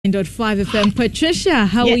5 FM. Patricia,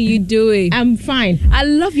 how are you doing? I'm fine. I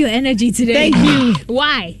love your energy today. Thank you.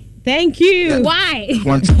 Why? Thank you. Why?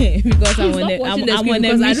 Because I'm on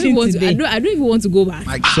a mission today. I don't even want to go back.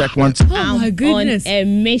 Mic check one. Oh my goodness. On a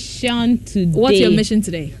mission today. What's your mission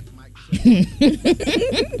today?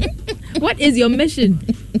 What is your mission?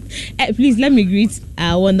 Please let me greet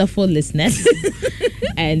our wonderful listeners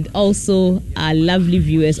and also our lovely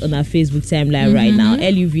viewers on our Facebook timeline right now.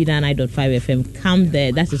 LUV99.5 FM. Come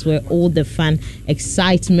there. That is where all the fun,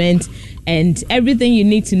 excitement, and everything you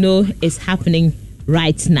need to know is happening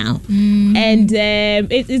right now. And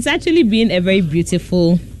it's actually been a very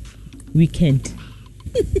beautiful weekend.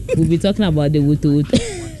 We'll be talking about the Wutu.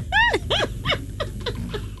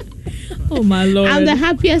 Oh my Lord. I'm the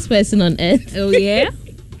happiest person on earth. Oh yeah?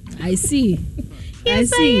 I see.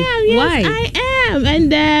 Yes, I see. I am. Yes, Why? I am.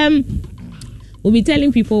 And we'll be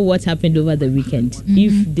telling people what happened over the weekend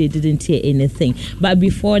if they didn't hear anything. But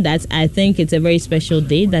before that, I think it's a very special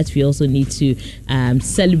day that we also need to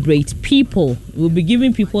celebrate people. We'll be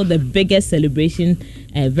giving people the biggest celebration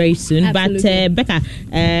very soon. Absolutely. But Becca,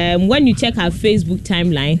 when you check our Facebook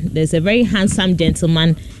timeline, there's a very handsome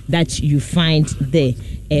gentleman that you find there.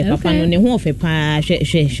 Papa no ne ho ofe pa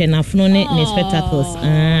hwe na fno ne spectacles.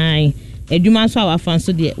 Ai. Eduma so our fan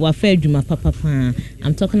so de wa fa eduma papa pa.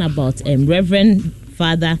 I'm talking about Reverend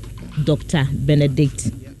Father Dr.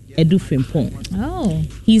 Benedict Edu Frimpong. Oh.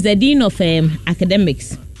 He's the Dean of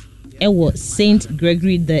Academics. Ewo Saint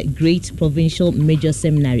Gregory the Great Provincial Major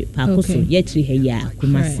Seminary. Pakoso yetri he ya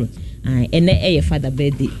Kumasi. And your father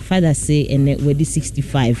birthday. Father say and we're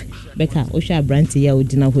 65. Becca, Osha Branty ya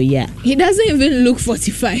udina hoya. He doesn't even look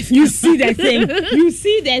 45. You see that thing? You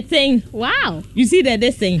see that thing? Wow. You see that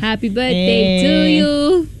this thing? Happy birthday to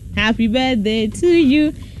you. Happy birthday to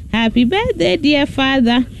you. Happy birthday, dear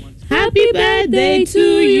father. Happy birthday to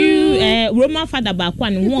you. Roman father back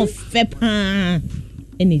one fepa.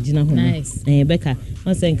 Nice. Becca,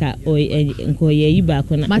 I think you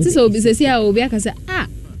back on. Matisse will be say, ah.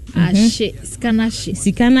 Shit, Sikana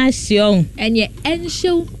shion. And your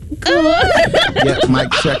enshow. Yeah,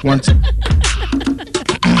 mic check one.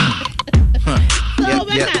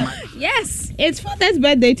 Yes. It's Father's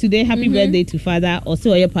birthday today. Happy birthday to Father.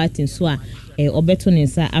 Also, your party in Swa. Obeton in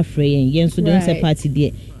Sa Afrayan. Yen so don't say party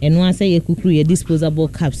there. And once say your kukru, your disposable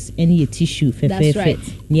cups, and your tissue. That's right.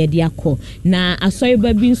 Near the call. Now, I saw your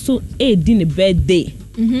baby so din a birthday.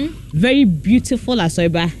 Very beautiful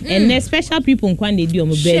Asoiba and special people when they do on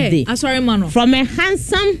my birthday. From a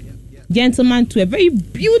handsome gentleman to a very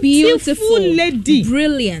beautiful lady,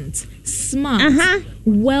 brilliant, smart,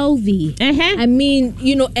 wealthy. I mean,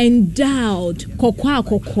 endowed.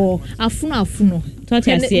 Afuno.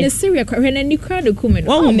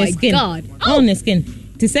 Oh my God! On the skin.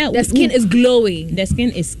 The skin is glowing. The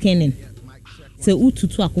skin is skinning. So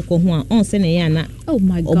ututu akoko ho on se ne yana. Oh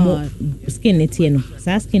my God. Skin netie no.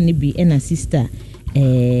 Sa skin ne bi na sister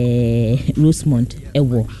Rosemont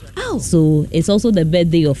ewo. Oh. So it's also the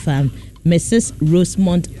birthday of Mrs.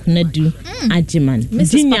 Rosemont Kunadu Ajiman.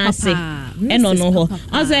 Mrs. Papa. And on ho.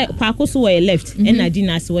 I say pakoso where left and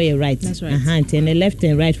Adina where you right. That's right. And the left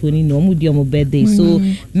and right when you know mu di birthday. So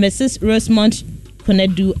Mrs. Rosemont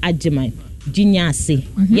Kunadu Ajiman. Jinyase.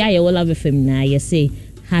 Yeah, you will have a femina. You say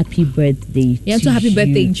happy birthday to so happy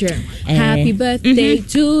birthday, happy birthday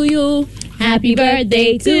to you. Happy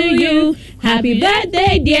birthday to you. Happy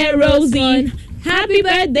birthday, dear Rosie. Happy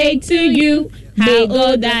birthday to you. How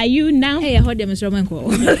old are you now? Hey, I heard them, Mr. Romanko.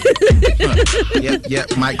 Yeah,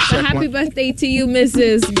 Mike. Happy birthday to you,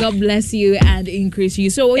 Mrs. God bless you and increase you.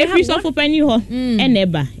 So if you suffer penny ho, and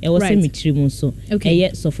never, it was a mitri so. Okay,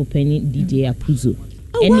 yet suffer penny DJ Apuzo.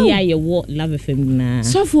 Oh, and wow. you walk love FM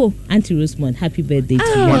Sofo. Auntie Rosemont, happy birthday to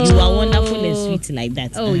you. You are wonderful and sweet like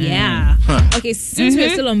that. Oh yeah. Okay, since we're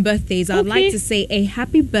still on birthdays, I'd like to say a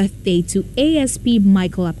happy birthday to ASP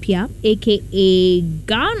Michael Apia, aka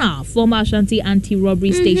Ghana, former Ashanti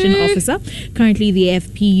anti-robbery station officer, currently the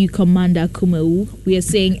FPU commander Kumau. We are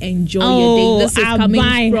saying enjoy your day. This is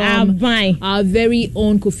coming from our very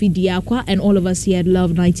own Kofi Diakwa and all of us here at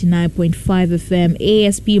Love 99.5 FM.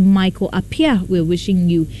 ASP Michael Apia, we're wishing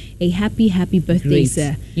you a happy birthday. Great.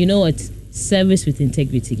 Sir. You know what? Service with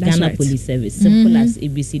integrity. That's Ghana right. Police Service. Simple as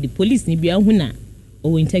ABC. The police ni biya huna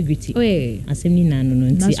or integrity. Oh, yeah. Assembly na no.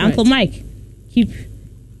 That's Uncle right. Mike, keep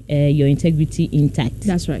your integrity intact.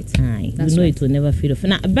 That's right. Aye. That's you know right. it will never fade off.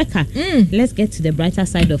 Now, Becca, let's get to the brighter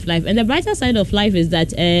side of life. And the brighter side of life is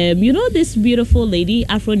that you know this beautiful lady,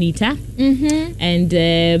 Afronita, and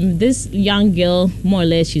this young girl, more or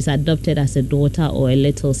less, she's adopted as a daughter or a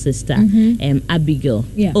little sister, Abigail.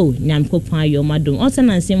 Yeah. Oh, Nyamkopa, your madam. Also,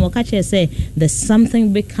 Nancy Mokache say there's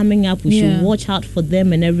something big coming up. We should watch out for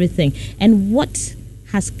them and everything. And what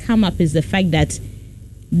has come up is the fact that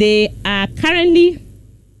they are currently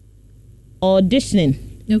auditioning.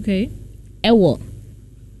 Okay.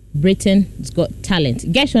 Britain's Got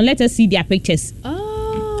Talent. Gershon, let us see their pictures.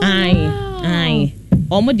 Oh. Aye.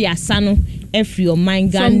 Omo dia sano every your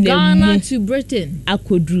mind from Ghana to Britain.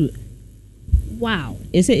 Akodru. Wow.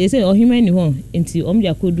 Is it human into omo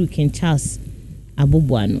dia akodru King Charles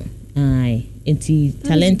Abobuano. Aye. Into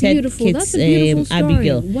talented kids. That's a beautiful story.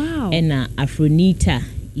 Abigail. Wow. And Afronita.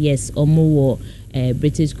 Yes, omo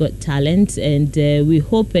British Got Talent, and we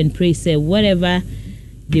hope and pray say whatever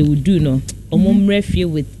they will do, no,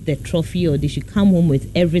 refuse with the trophy, or they should come home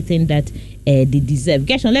with everything that they deserve.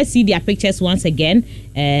 Gershon, let's see their pictures once again.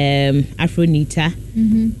 Afronita.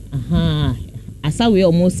 As we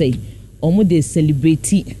almost say, almost they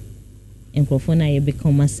celebrate and Crofona you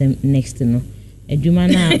become next to no.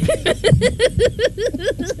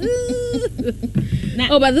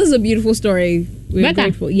 Oh, but this is a beautiful story. We're Becca,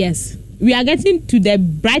 grateful. Yes. We are getting to the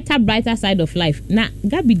brighter side of life. Now,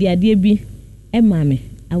 Gabi the idea be, Mami,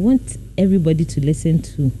 I want everybody to listen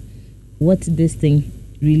to what this thing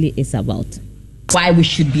really is about. Why we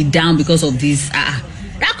should be down because of this.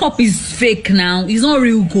 That cup is fake now. It's not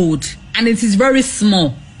real gold. And it is very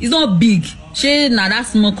small. It's not big. Now that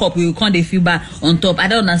small cup, you can't feel bad on top. I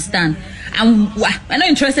don't understand. I'm not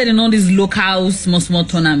interested in all these local small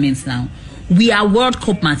tournaments now. We are World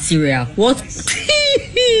Cup material. What?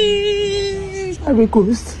 Ivory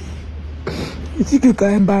Coast, you think you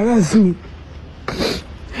can embarrass me?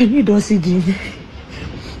 I need oxygen.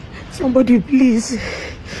 Somebody please.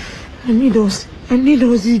 I need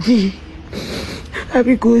oxygen.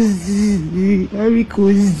 Ivory Coast.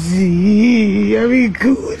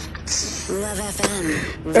 Love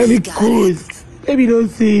FM. Ivory Coast. Let me not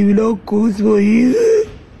say we don't coast for you.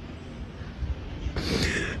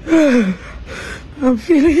 I'm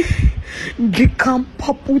feeling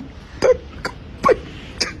decomposed.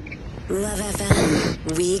 Love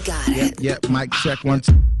FM, we got it. Yep, mic check one.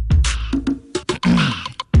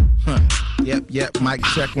 Yep, mic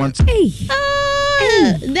check one. Hey.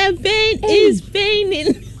 The pain is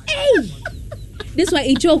paining. Hey. This one,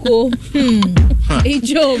 a choke. A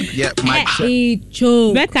choke. Yep, mic check. A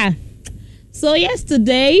choke. Becca, so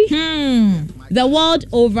yesterday, the world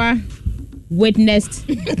over witnessed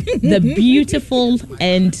the beautiful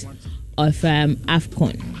end of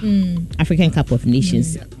AFCON, African Cup of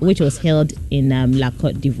Nations, which was held in La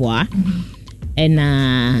Côte d'Ivoire. And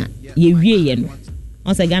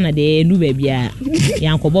once Ghana de no baby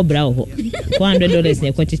yankobo bra ho $400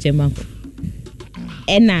 na kwachiche manko.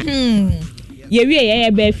 And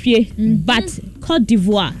but Côte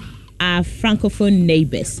d'Ivoire are francophone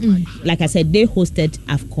neighbors. Like I said, they hosted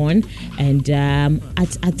AFCON, and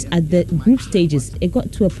at the group stages, it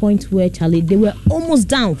got to a point where Charlie, they were almost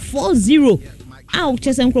down 4-0.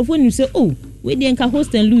 Just microphone, you say, oh, we didn't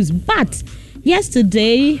host and lose. But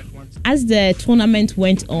yesterday, as the tournament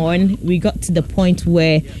went on, we got to the point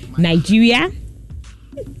where Nigeria,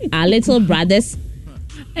 our little brothers,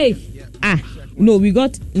 we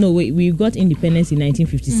got independence in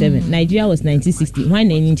 1957. Nigeria was 1960. Why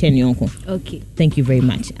Okay. Thank you very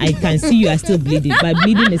much. I can see you are still bleeding, but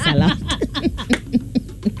bleeding is allowed.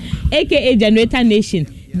 AKA Generator Nation.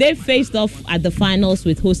 They faced off at the finals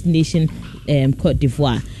with host nation Côte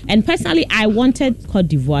d'Ivoire. And personally, I wanted Côte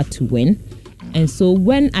d'Ivoire to win. And so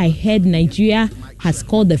when I heard Nigeria had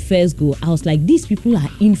scored the first goal, I was like, these people are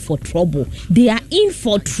in for trouble. They are in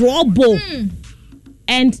for trouble.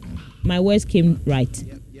 And my words came right.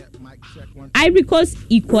 Ivory Coast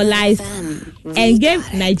equalized and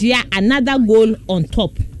gave Nigeria another goal on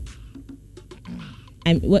top.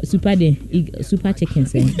 What super chicken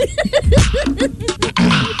saying?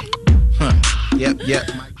 Yep.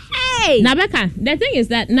 Hey. Now, Becca, the thing is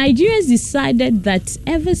that Nigerians decided that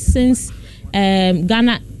ever since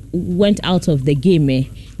Ghana went out of the game,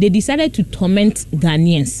 they decided to torment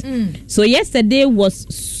Ghanaians. So yesterday was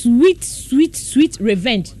sweet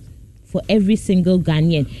revenge for every single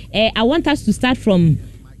Ghanaian. I want us to start from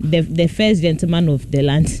the first gentleman of the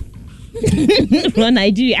land from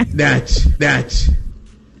Nigeria. That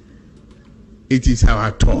it is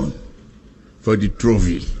our turn for the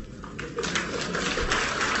trophy.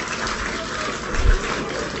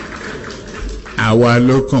 Our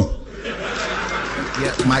local.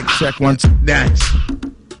 Yep, mic check 1 2. that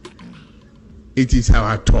it is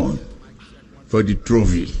our turn for the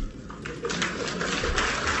trophy.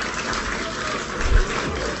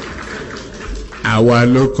 Our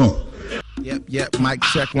local. Yep, mic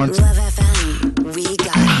check 1 2. Love FM, we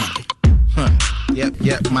got it.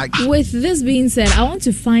 Yep, mic. With this being said, I want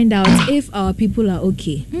to find out if our people are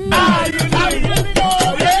okay.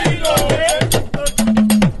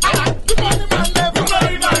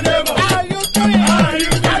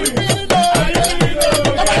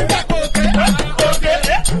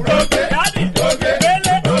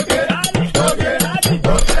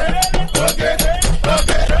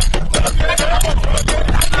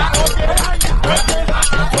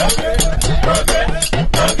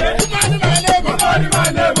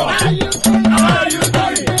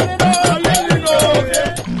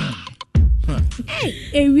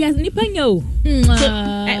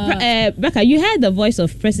 Becca, you heard the voice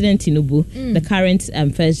of President Tinubu, the current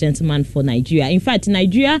first gentleman for Nigeria. In fact,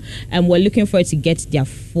 Nigeria were looking forward to get their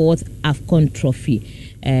 4th AFCON trophy.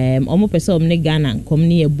 Almost Ghana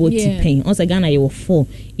pain. Also, Ghana you were 4.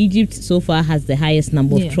 Egypt so far has the highest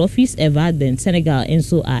number of trophies ever. Then Senegal and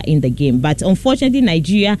so are in the game. But unfortunately,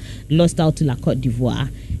 Nigeria lost out to La Côte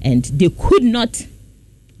d'Ivoire, and they could not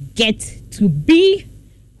get to be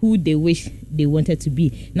who they wish they wanted to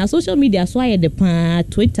be. Now, social media, so I the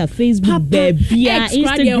Twitter, Facebook, baby,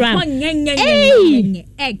 Instagram. Hey!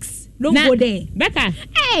 X. Don't go there. Becca,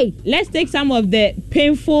 hey! Let's take some of the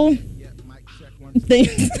painful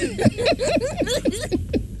things.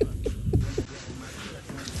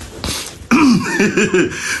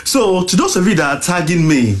 So, to those of you that are tagging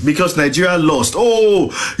me because Nigeria lost, why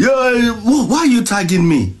are you tagging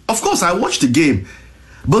me? Of course, I watched the game.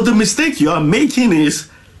 But the mistake you are making is,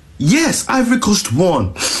 yes, Ivory Coast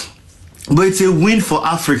won, but it's a win for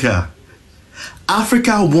Africa.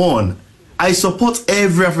 Africa won. I support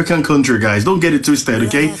every African country, guys. Don't get it twisted,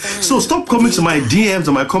 okay? So stop coming to my DMs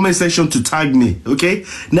and my comment section to tag me, okay?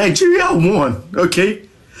 Nigeria won, okay?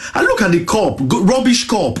 And look at the cup, rubbish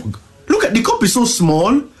cup. Look at the cup is so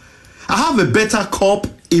small. I have a better cup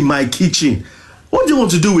in my kitchen. What do you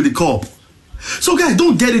want to do with the cup? So guys,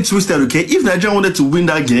 don't get it twisted, okay? If Nigeria wanted to win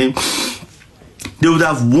that game, they would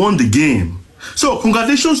have won the game. So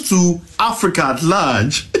congratulations to Africa at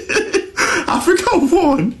large. Africa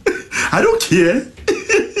won. I don't care.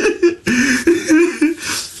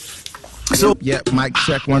 So mic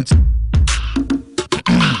check 1 2.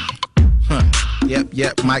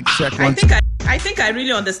 Mic check 1 2. I think I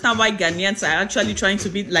really understand why Ghanaians are actually trying to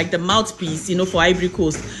be like the mouthpiece, for Ivory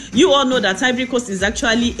Coast. You all know that Ivory Coast is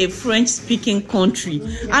actually a French-speaking country,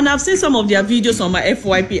 and I've seen some of their videos on my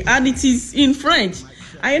FYP, and it is in French.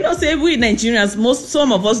 I say we Nigerians,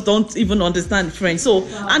 some of us don't even understand French. So,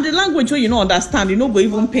 and the language you don't understand, go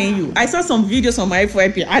even paying you. I saw some videos on my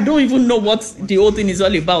FYP. I don't even know what the whole thing is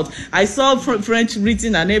all about. I saw French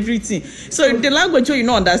written and everything. So the language you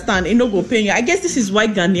don't understand, go paying you. I guess this is why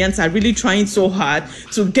Ghanaians are really trying so hard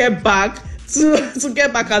to get back to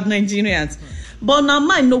get back at Nigerians. But now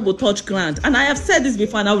mine no go touch ground. And I have said this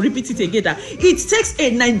before, and I'll repeat it again, that it takes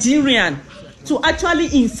a Nigerian to actually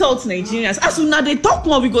insult Nigerians. As soon as they talk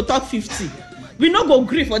more, we go talk 50. We not go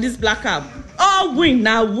agree for this black cap. All win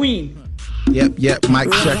now win. Mic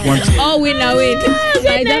check 1 2. All win now win.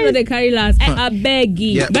 I don't know the carry last. I beg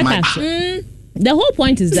you. The whole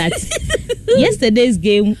point is that yesterday's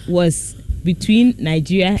game was between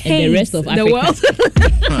Nigeria and the rest of Africa. The world.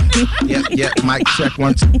 Mic check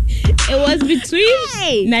 1 2. It was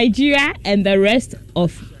between Nigeria and the rest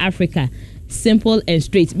of Africa. Simple and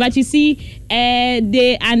straight. But you see,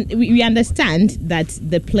 we understand that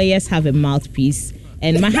the players have a mouthpiece,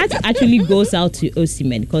 and my heart actually goes out to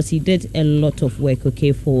Osimhen because he did a lot of work,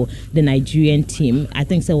 for the Nigerian team. I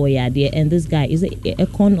think so. There, and this guy is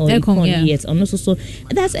Ekon or Ekon, yes, and also so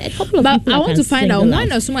that's a couple of. But I want to find out why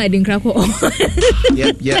not I didn't crack.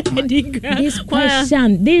 This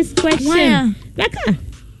question, Becca.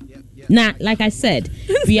 Now, like I said,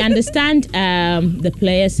 we understand the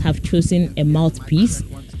players have chosen a mouthpiece,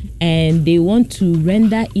 and they want to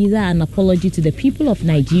render either an apology to the people of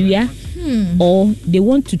Nigeria, or they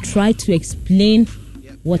want to try to explain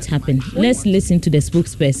what happened. Let's listen to the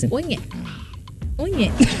spokesperson.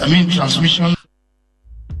 Transmission.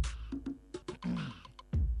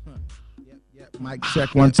 Mic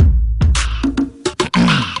check 1 2.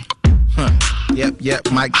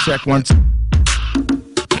 Mic check 1 2.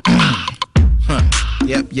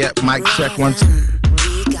 Mic check 1 2.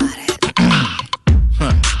 We got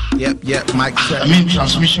it. Mic check.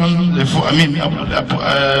 Transmission.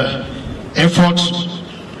 Effort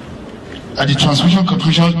at the transmission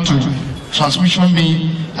conclusion to transmission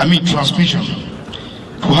transmission.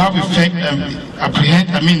 could have effect,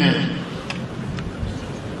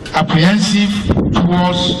 apprehensive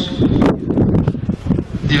towards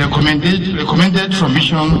the recommended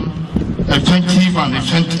transmission, effective and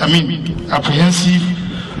apprehensive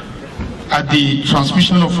at the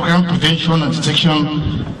transmission of crime prevention and detection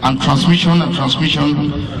and transmission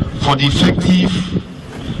for the effective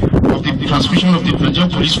of the transmission of the Nigerian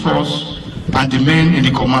police force and the men in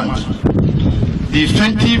the command. The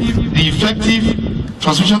effective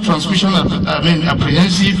transmission,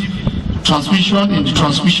 apprehensive transmission in the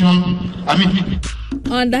transmission,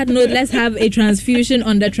 On that note, let's have a transfusion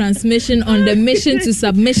on the transmission, on the mission to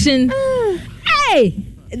submission. Hey!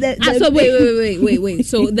 Wait.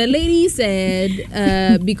 So the lady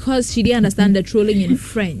said because she didn't understand the trolling in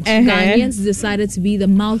French, Ghanaians decided to be the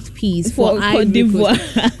mouthpiece for Côte d'Ivoire.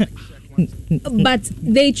 But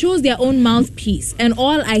they chose their own mouthpiece, and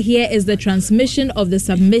all I hear is the transmission of the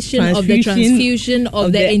submission, of the transfusion,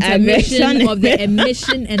 of the intermission, of the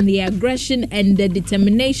emission, and the aggression, and the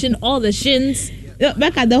determination, all the shins.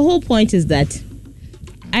 Becca, the whole point is that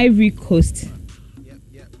Ivory Coast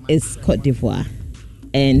is Côte d'Ivoire,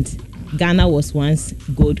 and Ghana was once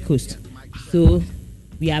Gold Coast. So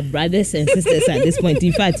we are brothers and sisters at this point.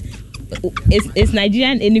 In fact, it's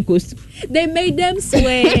Nigerian any coast. They made them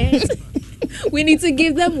sweat. We need to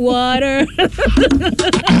give them water.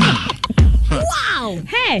 Wow.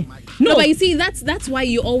 Hey. No, but you see, that's why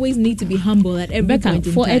you always need to be humble at every point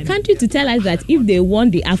in for time. A country to tell us that if they won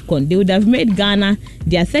the AFCON, they would have made Ghana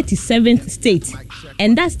their 37th state,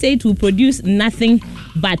 and that state will produce nothing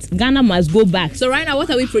but Ghana must go back. So right now, what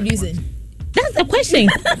are we producing? That's the question.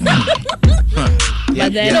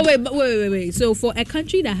 But then, wait. So for a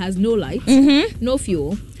country that has no light, no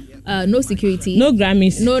fuel, no security, no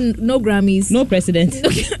Grammys, no Grammys, no president.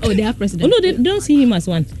 Oh, they have president. Oh no, they don't see him as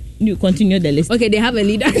one. You continue the list. Okay, they have a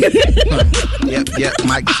leader. Yep.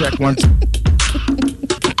 Mic check 1.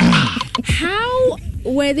 How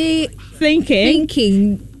were they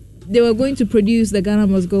thinking they were going to produce the Ghana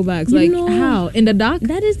Must Go Backs? Like how? In the dark?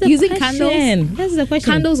 That is the using question. Candles? That's the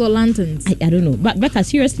question. Candles or lanterns? I don't know. But Becca,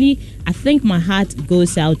 seriously, I think my heart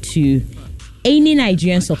goes out to any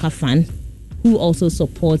Nigerian soccer fan who also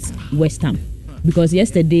supports West Ham, because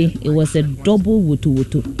yesterday it was a double wutu.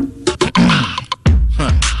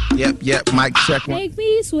 Yep, mic check 1. Make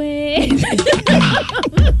me sweat.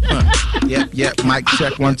 Yep, mic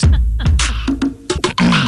check 1.